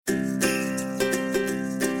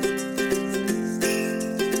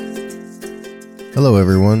Hello,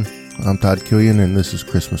 everyone. I'm Todd Killian, and this is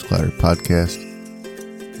Christmas Clatter Podcast.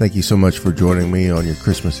 Thank you so much for joining me on your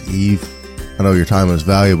Christmas Eve. I know your time is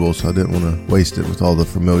valuable, so I didn't want to waste it with all the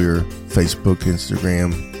familiar Facebook,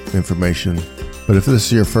 Instagram information. But if this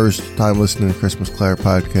is your first time listening to Christmas Clatter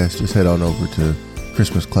Podcast, just head on over to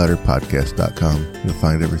ChristmasClatterPodcast.com. You'll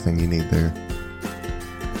find everything you need there.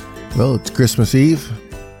 Well, it's Christmas Eve.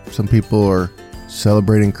 Some people are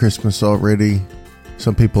celebrating Christmas already.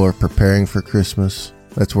 Some people are preparing for Christmas.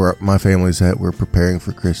 That's where my family's at. We're preparing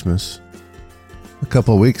for Christmas. A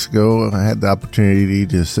couple of weeks ago, I had the opportunity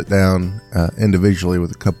to sit down individually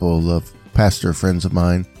with a couple of pastor friends of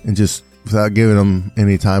mine and just, without giving them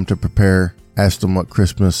any time to prepare, asked them what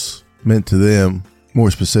Christmas meant to them. More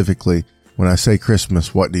specifically, when I say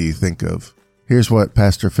Christmas, what do you think of? Here's what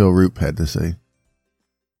Pastor Phil Roop had to say.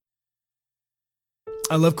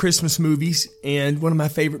 I love Christmas movies, and one of my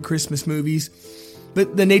favorite Christmas movies.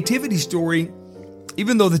 But the Nativity story,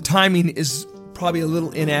 even though the timing is probably a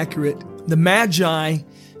little inaccurate, the Magi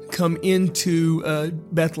come into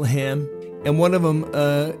Bethlehem, and one of them,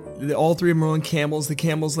 all three of them are on camels. The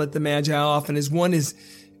camels let the Magi off, and as one is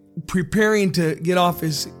preparing to get off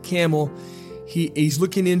his camel, he's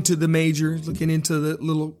looking into the manger, looking into the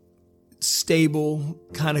little stable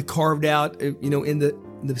kind of carved out, in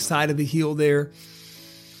the side of the hill there.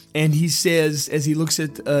 And he says, as he looks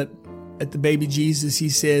at the baby Jesus, he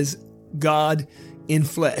says, God in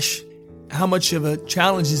flesh. How much of a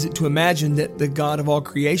challenge is it to imagine that the God of all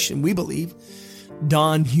creation, we believe,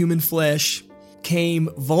 donned human flesh, came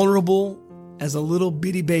vulnerable as a little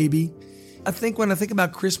bitty baby? I think when I think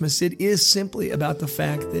about Christmas, it is simply about the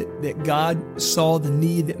fact that God saw the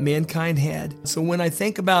need that mankind had. So when I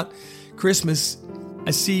think about Christmas, I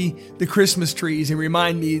see the Christmas trees and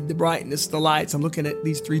remind me the brightness, the lights. I'm looking at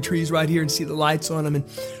these three trees right here and see the lights on them, and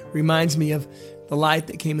reminds me of the light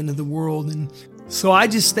that came into the world. And so I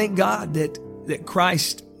just thank God that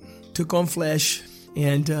Christ took on flesh,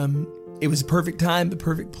 and it was a perfect time, the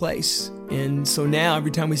perfect place. And so now every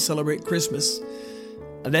time we celebrate Christmas,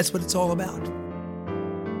 that's what it's all about.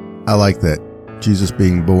 I like that. Jesus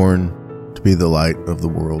being born to be the light of the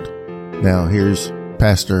world. Now here's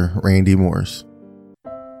Pastor Randy Morris.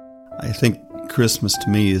 I think Christmas to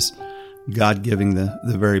me is God giving the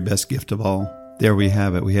very best gift of all. There we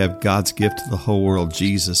have it. We have God's gift to the whole world,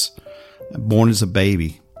 Jesus, born as a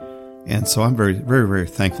baby. And so I'm very, very, very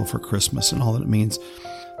thankful for Christmas and all that it means.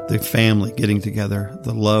 The family getting together,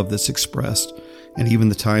 the love that's expressed, and even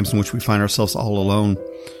the times in which we find ourselves all alone,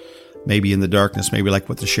 maybe in the darkness, maybe like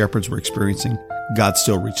what the shepherds were experiencing. God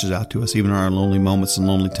still reaches out to us, even in our lonely moments and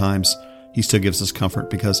lonely times. He still gives us comfort,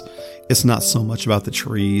 because it's not so much about the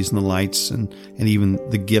trees and the lights and even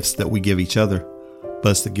the gifts that we give each other,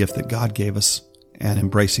 but it's the gift that God gave us, and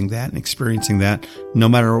embracing that and experiencing that no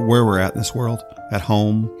matter where we're at in this world, at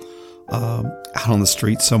home, out on the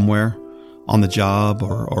street somewhere, on the job,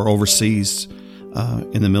 or overseas,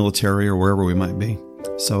 in the military, or wherever we might be.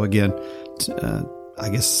 So again, I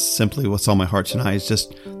guess simply what's on my heart tonight is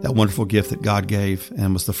just that wonderful gift that God gave,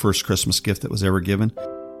 and was the first Christmas gift that was ever given.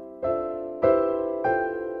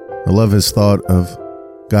 I love his thought of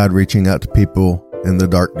God reaching out to people in the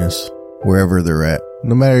darkness, wherever they're at.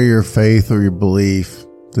 No matter your faith or your belief,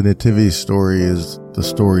 the Nativity story is the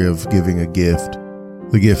story of giving a gift,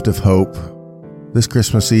 the gift of hope. This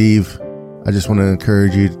Christmas Eve, I just want to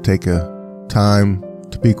encourage you to take a time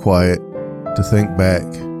to be quiet, to think back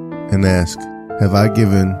and ask, have I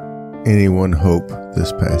given anyone hope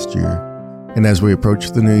this past year? And as we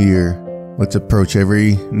approach the new year, let's approach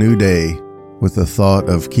every new day with the thought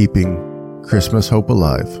of keeping Christmas hope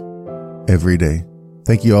alive every day.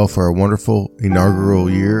 Thank you all for a wonderful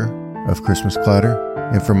inaugural year of Christmas Clatter.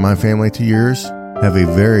 And from my family to yours, have a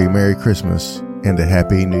very Merry Christmas and a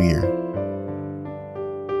Happy New Year.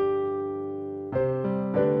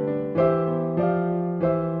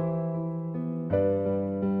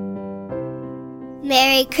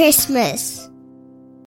 Merry Christmas.